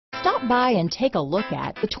Stop by and take a look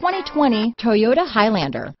at the 2020 Toyota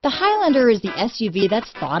Highlander. The Highlander is the SUV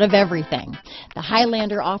that's thought of everything. The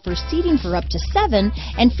Highlander offers seating for up to 7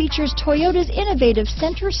 and features Toyota's innovative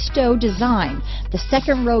center stow design. The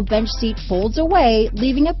second row bench seat folds away,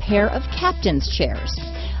 leaving a pair of captain's chairs.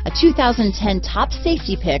 A 2010 top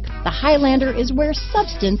safety pick, the Highlander is where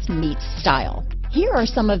substance meets style. Here are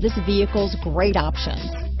some of this vehicle's great options: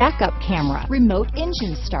 backup camera, remote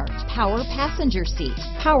engine start, power passenger seat,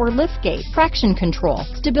 power liftgate, traction control,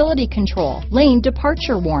 stability control, lane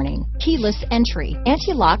departure warning, keyless entry,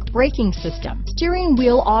 anti-lock braking system, steering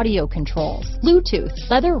wheel audio controls, Bluetooth,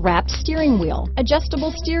 leather-wrapped steering wheel,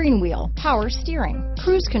 adjustable steering wheel, power steering,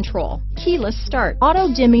 cruise control, keyless start,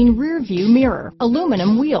 auto-dimming rear view mirror,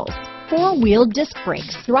 aluminum wheels, 4-wheel disc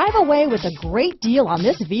brakes. Drive away with a great deal on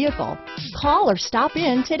this vehicle. Call or stop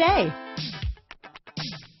in today.